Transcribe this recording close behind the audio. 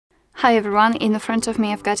Hi everyone, in front of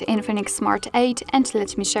me I've got INFINIX Smart 8 and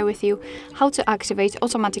let me share with you how to activate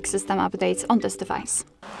automatic system updates on this device.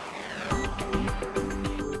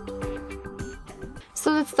 So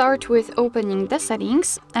let's start with opening the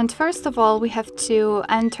settings, and first of all we have to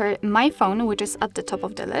enter my phone, which is at the top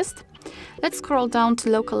of the list. Let's scroll down to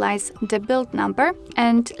localize the build number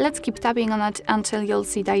and let's keep tapping on it until you'll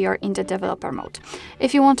see that you're in the developer mode.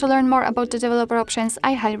 If you want to learn more about the developer options,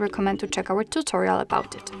 I highly recommend to check our tutorial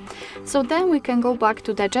about it. So then we can go back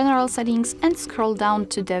to the general settings and scroll down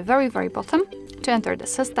to the very bottom to enter the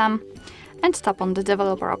system and tap on the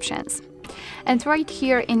developer options. And right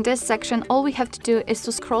here in this section, all we have to do is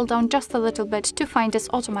to scroll down just a little bit to find this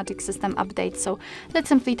automatic system update. So let's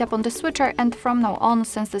simply tap on the switcher, and from now on,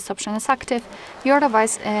 since this option is active, your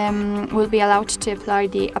device will be allowed to apply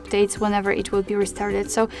the updates whenever it will be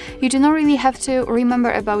restarted. So you do not really have to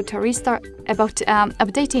remember about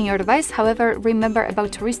updating your device. However, remember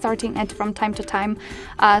about restarting it from time to time,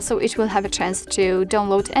 so it will have a chance to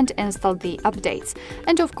download and install the updates.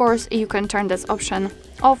 And of course, you can turn this option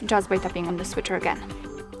off just by tapping on the switcher again.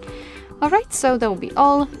 Alright, so that will be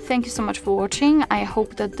all. Thank you so much for watching. I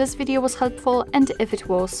hope that this video was helpful, and if it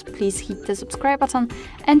was, please hit the subscribe button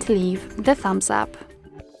and leave the thumbs up.